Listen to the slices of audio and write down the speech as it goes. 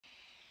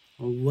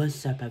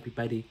What's up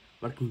everybody,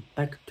 welcome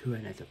back to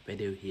another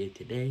video here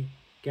today.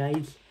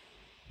 Guys,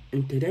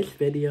 in today's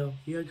video,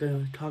 we are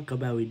going to talk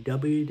about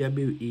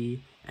WWE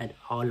and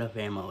Hall of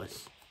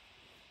Famers.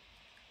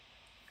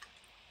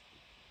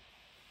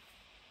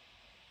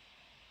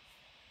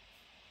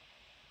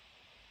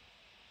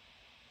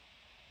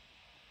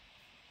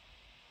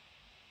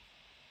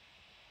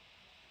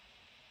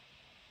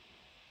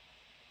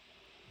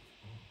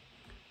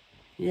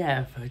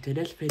 Yeah, for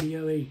today's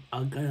video, we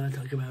are going to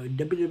talk about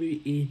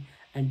WWE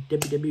and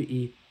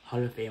WWE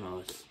Hall of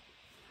Famers.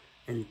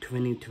 In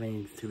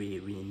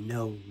 2023, we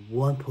know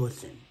one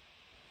person.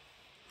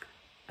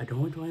 I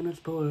don't want to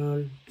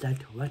spoil that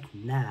right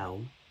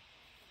now,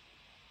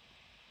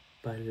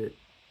 but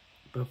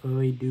before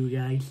we do,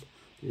 guys,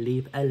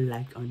 leave a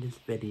like on this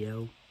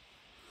video.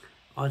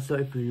 Also,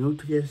 if you're new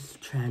to this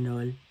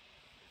channel,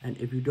 and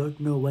if you don't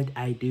know what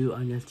I do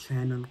on this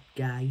channel,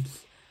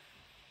 guys,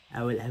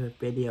 I will have a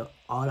video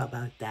all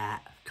about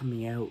that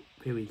coming out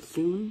very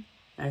soon,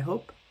 I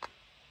hope.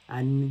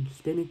 I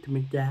still need to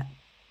make that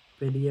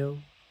video.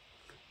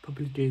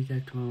 Probably do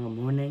that tomorrow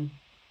morning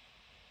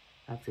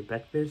after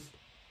breakfast.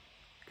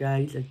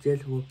 Guys, I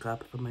just woke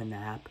up from a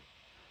nap.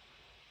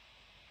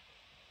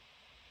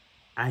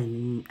 I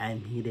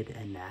needed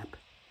a nap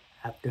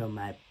after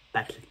my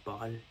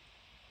basketball.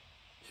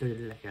 So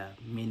like a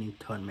mini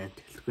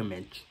tournament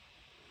scrimmage.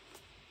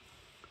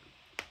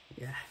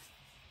 Yeah.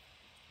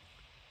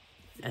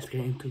 Let's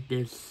get into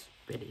this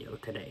video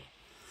today.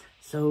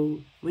 So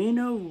we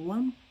know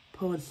one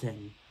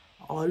person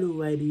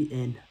already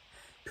in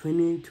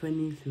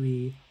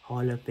 2023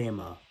 Hall of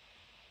Famer.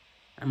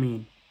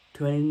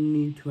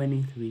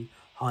 2023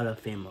 Hall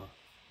of Famer.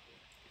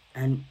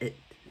 And it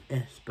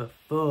is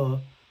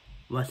before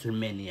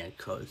WrestleMania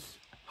cause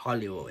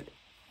Hollywood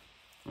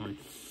on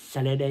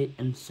Saturday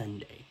and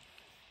Sunday.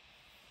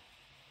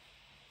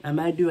 I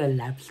might do a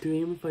live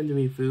stream for the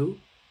review.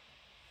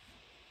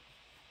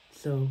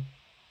 So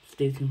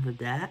stay tuned for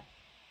that.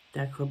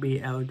 That could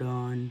be out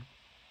on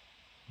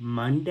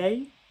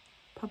Monday,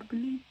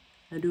 probably.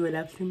 I'll do a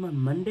live stream on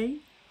Monday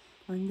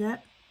on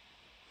that.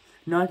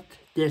 Not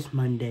this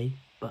Monday,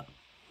 but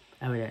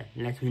I will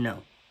let you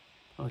know.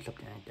 Or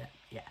something like that.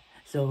 Yeah.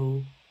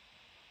 So,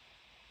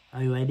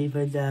 are you ready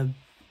for the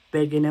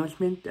big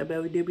announcement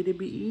about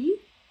WWE?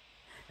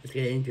 Let's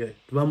get into it.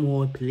 Drum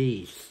roll,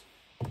 please.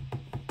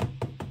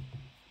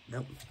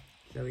 Nope.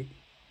 Sorry.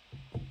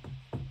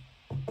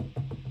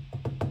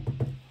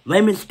 Rey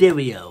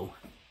Misterio,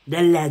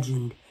 the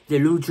legend, the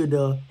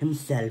luchador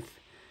himself,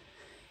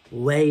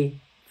 Rey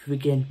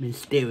freaking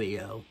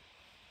Misterio.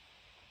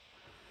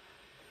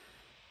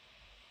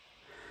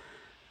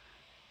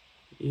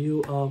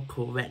 You are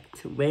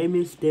correct. Rey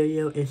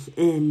Misterio is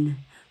in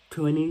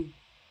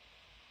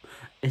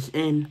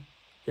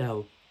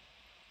the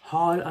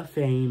Hall of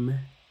Fame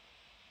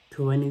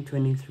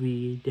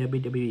 2023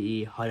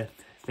 WWE Hall of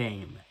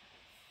Fame.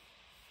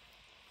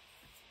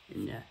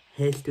 In the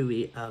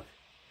history of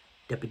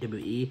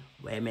WWE,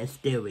 Rey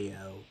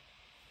Mysterio.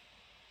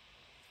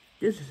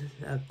 This is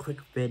a quick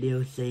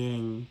video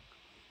saying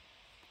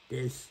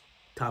this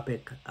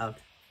topic of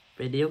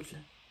videos.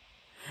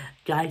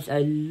 Guys,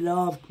 I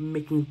love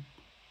making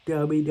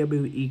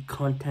WWE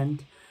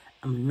content.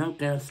 I'm not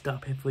gonna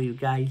stop it for you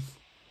guys.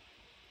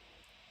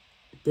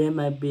 There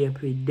might be a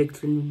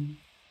prediction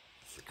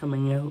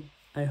coming out,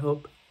 I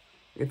hope.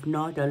 If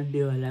not, I'll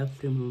do a live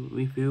stream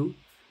review.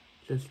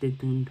 So stay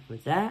tuned for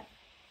that.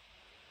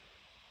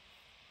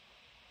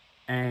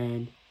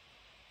 And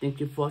thank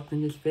you for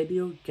watching this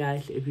video,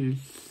 guys. If you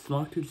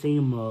want to see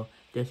more,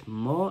 there's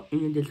more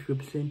in the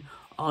description,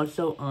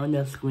 also on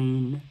the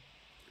screen.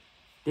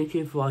 Thank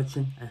you for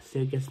watching. I'll see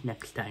you guys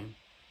next time.